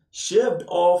Daudi. Shaved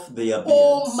off their beards.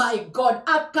 Oh my God.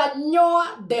 Akanyoa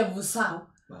ndevu zao.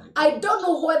 I don't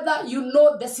know whether you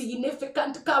know the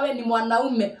significant kawe ni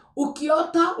mwanaume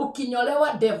ukiota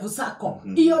ukinyolewa ndevu zako.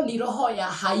 Hiyo ni roho ya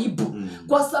haibu.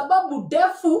 Kwa sababu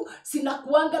ndevu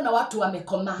zinakuanga na watu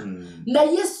wamekoma. Na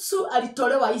Yesu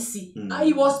alitolewa isi.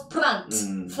 I was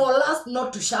pranked for us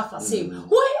not to suffer shame.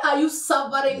 Why are you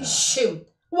suffering shame?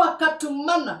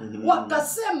 Wakatumana,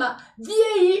 wakasema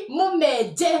thiei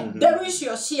mumeje nderu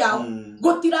icio ciao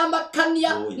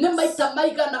gutiramakania ni maita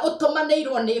maigana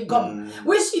utumaneirwo ni ngoma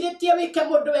wiciritie wike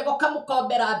mundu wego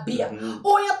kamukombera mbia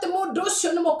uyu ati mundu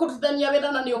ucio ni mukurithania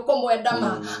wira na ni ukumwenda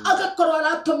ma agakorwo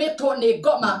aratumitwo ni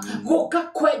ngoma guka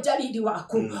kwenja riri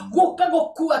waku guka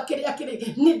gukua kiria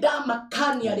kiri ni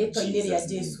ndamakania rito-ini ria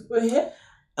Jesu.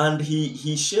 And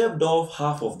he shaved off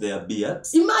half of their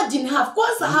beards. Imagine half.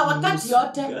 Kwanza hawakati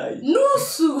yote.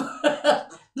 Nusu.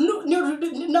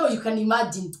 No, you can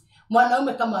imagine.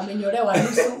 Mwanaume kama amenyolewa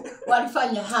nusu.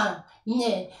 Walifanya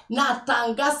na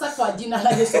tangaza kwa jina la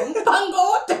Yesu. Mpango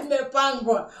wote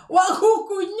umepangwa.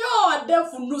 Wakukunyoa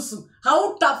ndevu nusu.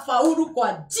 Hautafaulu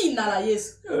kwa jina la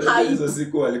Yesu. Hizo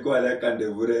siku walikuwa wanaweka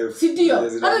ndevu refu. Si ndio?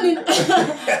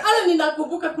 Ana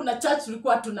ninakumbuka kuna church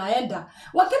tulikuwa tunaenda.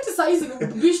 Wakati saa hizi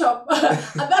bishop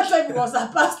at that time was a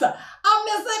pastor.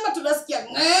 Amesema tunasikia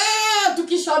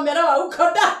tukishomelewa huko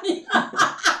ndani.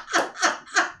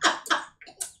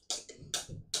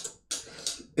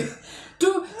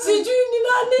 Sijui ni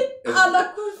nani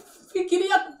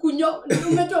anakufikiria kukunyo.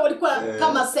 Umejua walikuwa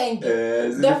kama senge.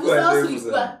 Ndevu zao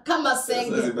zilikuwa kama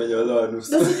senge. Sasa zimenyolewa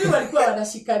nusu. Na sijui walikuwa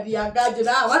wanashikania gaje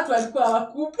na watu walikuwa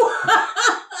wakubwa.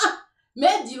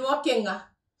 Meji wakenga.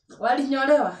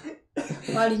 Walinyolewa.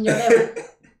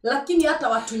 Lakini hata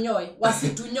watunyoe,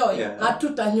 wasitunyoe,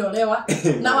 hatutanyolewa.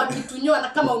 Na wakitunyoa na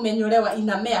kama umenyolewa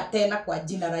inamea tena kwa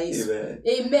jina la Yesu.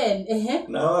 Amen.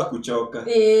 Na hawakuchoka.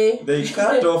 They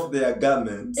cut off their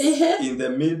garments in the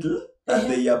middle and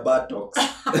their buttocks.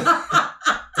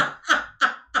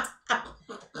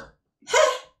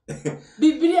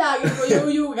 Biblia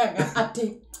yugaga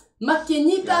ati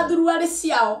makinyita thuruari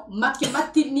ciao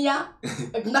makimatinia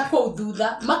na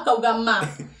kuthutha makauga ma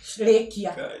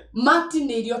rekia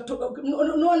matinirio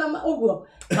nona uguo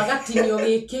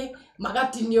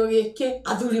magatinio gike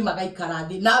athuri magaikara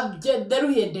thi na nderu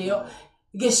hindi yo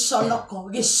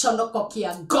Gĩconoko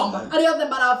kia ngoma arĩa othe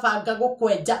marabanga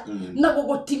gũkwenja na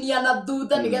gũgũtinia na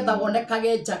thutha nĩgetha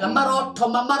wonekage njaga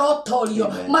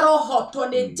marotorio marohotwo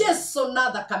nĩ Jesu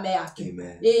na thakame yake.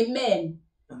 Amen.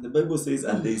 And the Bible says,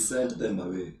 and they sent them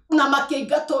away. Na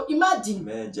makĩingatwo, imagine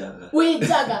wĩ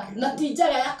njaga na ti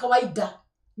njaga ya kawaida.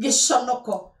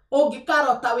 Gĩconoko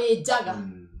ũngĩkarota wĩ njaga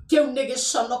kĩu nĩ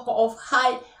gĩconoko of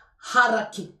high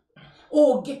hierarchy.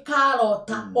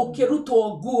 Ũngĩkarota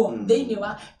ũkĩrutwo nguo thĩinĩ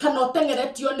wa kana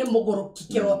ũtengeretio nĩ mũgũrũki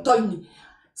kĩroto-inĩ,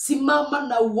 simama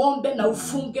na uombe na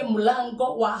ufunge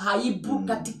mlango wa aibu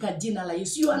katika jina la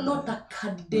Yesu. You are not a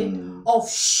candidate of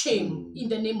shame in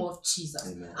the name of Jesus.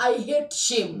 Amen. I hate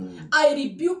shame. I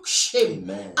rebuke shame.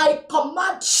 Amen. I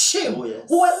command shame. Oh, yes.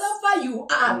 Wherever you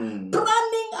are,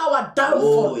 planning our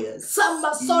downfall,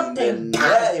 somersault in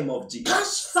the name of Jesus.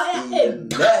 Catch fire in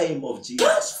the name of Jesus.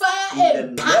 Catch fire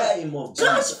in the name of Jesus.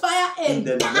 Catch fire in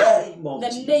the name of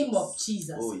the name of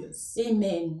Jesus. Oh yes.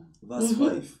 Amen. Verse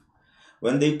 5.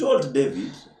 When they told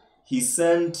David, he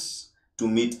sent to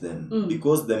meet them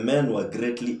because the men were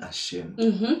greatly ashamed.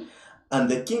 And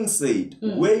the king said,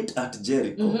 wait at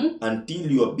Jericho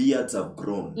until your beards have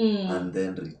grown and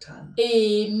then return.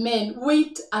 Amen.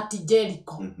 Wait at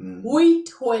Jericho. Wait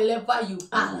wherever you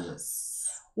are. Yes.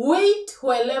 Wait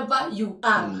wherever you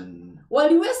are.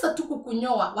 Waliweza tu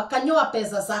kukunyoa, wakanyoa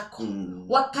pesa zako,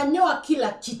 wakanyoa kila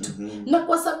kitu. Na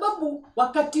kwa sababu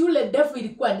wakati ule ndevu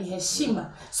ilikuwa ni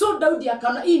heshima, so Daudi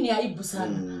akaona hii ni aibu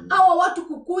sana. Hawa watu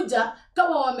kukuja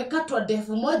kama wamekatwa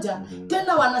ndevu moja,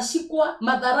 tena wanashikwa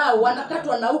madharau,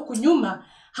 wanakatwa na huku nyuma,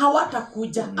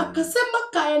 hawatakuja. Akasema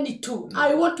kaeni tu.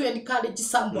 I want to encourage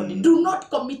somebody. Do not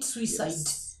commit suicide.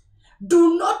 Yes.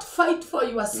 Do not fight for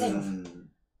yourself.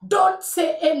 Don't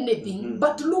say anything,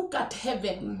 but look at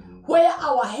heaven. Where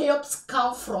our helps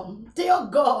come from. Tell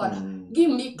God,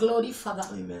 give me glory, Father.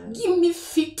 Amen. Give me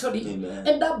victory. Amen.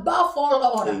 And above all,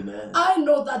 Lord, Amen. I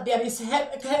know that there is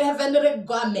heavenly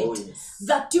garment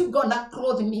that you're gonna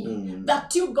clothe me,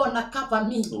 that you're gonna cover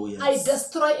me. I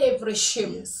destroy every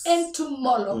shame. And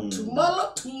tomorrow,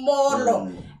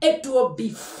 it will be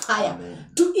fire. Amen.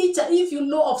 To each, if you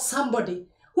know of somebody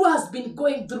who has been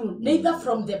going through, neither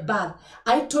from the birth.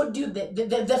 I told you that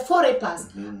the four lepers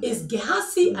is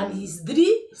Gehazi and his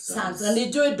 3 sons. And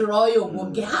enjoy the royal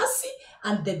Gehazi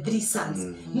and the 3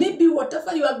 sons. Maybe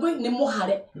whatever you are going, nemo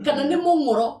hare, kana nemo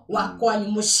ngoro wa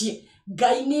kwanyu mushie,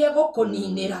 Ngai ni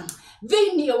egokuninira.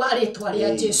 Thĩinĩ wa rĩtwa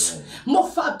rĩa Jesu,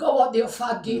 mũbango wothe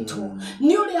ũbangĩtwo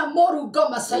nĩ ũrĩa mũrungo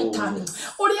macaitani,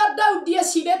 ũrĩa Daudi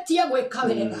ecirĩtie gwĩka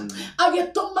wega,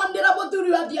 agĩtũmanĩra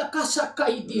mũthuri wa thiĩ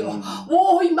akacakaithio,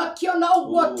 woi makĩona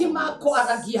ũguo ti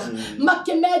makwaragia,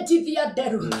 makĩmenjithia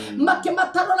nderu,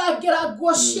 makĩmatarũrangĩra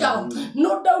nguo ciao.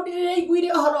 No Daudi rĩrĩa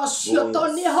aiguire ũhoro ũcio,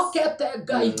 tondũ nĩehokete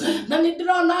Ngai, na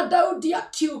nĩndĩrona Daudi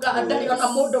akiuga ndarĩ ona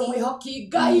mũndũ mwĩhoki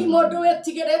Ngai, mũndũ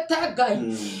wĩtigĩrĩte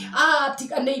Ngai,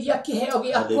 atiganĩirie kĩheo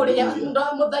gĩa kũrĩa,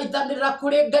 ndamũthaithanĩra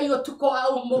kũrĩ Ngai ũtukũ wa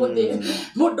ũmũthĩ.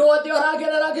 Mũndũ wothe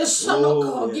ũragerera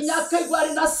gĩconoko nginya akaigua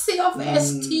arĩ na self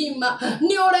esteem,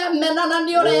 nĩ ũremena na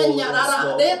nĩ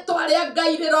ũrenyarara, rĩtwa rĩa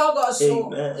Ngai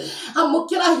rĩrogocwo.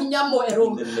 Amũkĩra hinya mwerũ,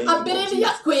 ambĩrĩria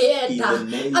kwĩyenda,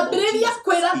 ambĩrĩria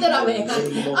kwĩrathĩra wega,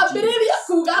 ambĩrĩria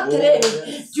kuga atĩrĩrĩ,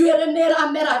 njuĩrĩ nĩ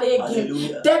ĩramera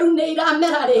rĩngĩ, nderu nĩ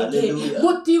iramera rĩngĩ,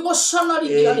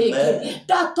 mũtigũconorithio rĩngĩ.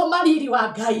 Ndatũma riri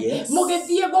wa Ngai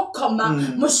mũgĩthiĩ gũkoma,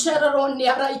 mũcererwo nĩ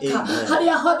araika,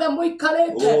 harĩa hothe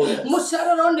mũikarĩte,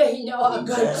 mũcererwo nĩ hinya wa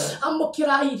Ngai.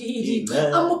 Amũkĩrai riri,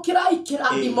 amũkĩrai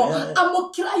kĩrathimo,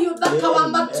 amũkĩrai ũthaka wa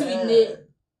matu-inĩ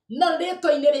na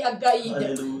rĩtwa-inĩ rĩa Ngai.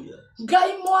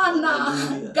 Ngai mwana,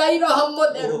 Ngai roho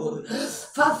mũtheru,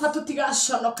 Baba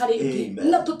tũtigaconoka rĩngĩ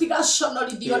na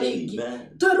tũtigaconorithio rĩngĩ.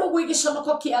 Twĩrwo gwĩ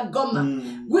gĩconoko kĩa ngoma,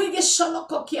 gwĩ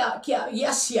gĩconoko gĩa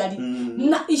aciari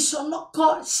na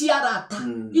iconoko cia arata,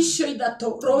 icio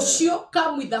ithatũ. Rũciũ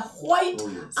come with a white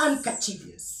handkerchief,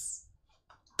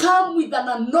 come with an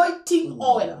anointing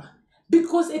oil,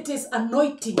 because it is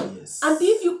anointing. And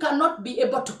if you cannot be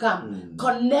able to come,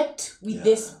 connect with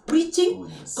this preaching,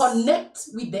 connect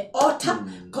with the altar,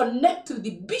 connect with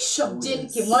the Bishop Jane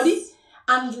Kingori.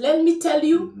 And let me tell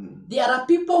you, there are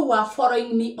people who are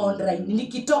following me online.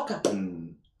 Nikitoka,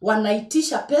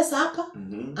 wanaitisha pesa hapa,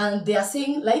 and they are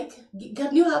saying like,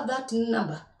 can you have that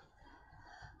number?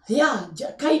 Yeah,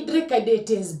 kaidre, it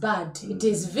is bad. It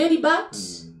is very bad.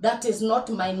 That is not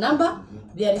my number.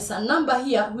 There is a number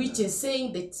here which is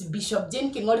saying that Bishop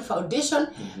Jane Kingori Foundation.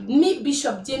 Me,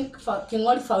 Bishop Jane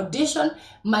Kingori Foundation,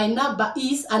 my number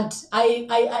is, and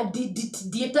I did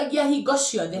dietagia higo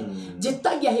ciothe.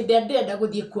 Jetagia hinde ndenda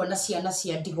guthie kuona ciana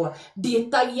cia ndigwa.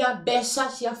 Dietagia mbeca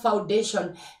cia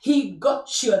foundation higo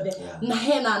ciothe. Na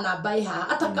hena namba iha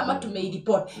hata kama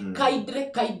tumeireport.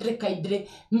 Kaidre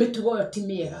mitugo yo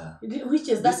timia. Which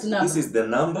is that number? This is the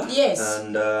number. Yes.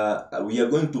 And we are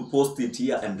going to post it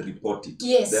here and report it.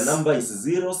 Yes. The number is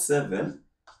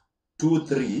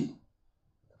 0723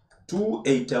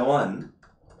 281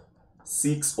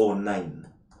 609.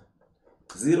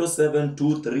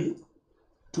 0723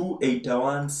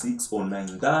 281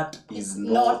 609. That is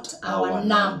not our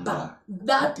number.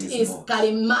 That is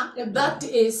Kalima. That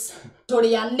is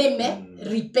Torianeme.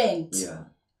 Repent. Yeah.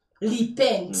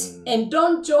 Repent and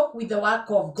don't joke with the work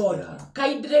of God.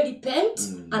 Kindly repent,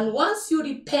 and once you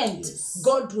repent,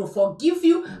 God will forgive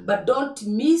you, but don't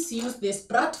misuse this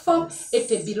platform.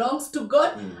 It belongs to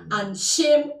God, and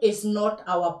shame is not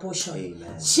our portion.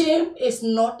 Amen. Shame is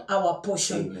not our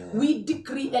portion. Amen. We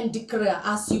decree and declare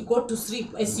as you go to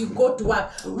sleep, as you go to work,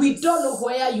 we don't know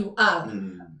where you are.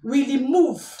 We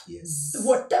remove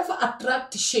whatever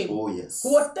attract shame,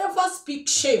 whatever speak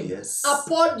shame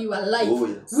upon your life.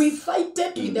 We fight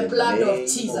it with the blood of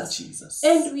Jesus.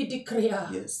 And we declare,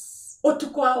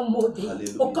 otukwa umuthi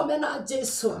ukomena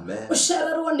Jesu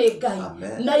ushererwo ni Ngai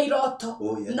na iroto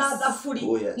na thaburi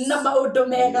na maundu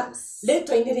mega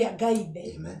ritwa-ini ria Ngai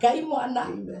the Ngai mwana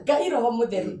Ngai roho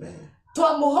mutheru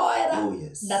twamuhoera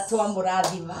na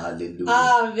twamurathima.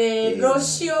 Amen.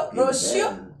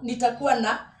 Rocio nitakuwa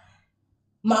na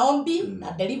maombi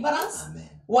na deliverance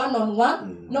one on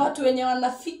one na watu wenye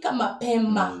wanafika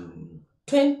mapema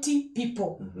 20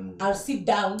 people. I'll sit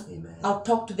down. I'll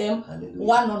talk to them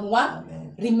one on one.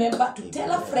 Remember to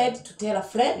tell a friend to tell a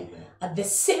friend. At the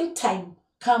same time,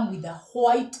 come with a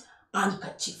white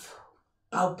handkerchief.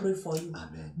 I'll pray for you.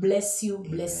 Bless you,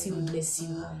 bless you, bless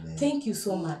you. Thank you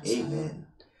so much. Amen.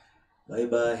 Bye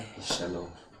bye. Shalom.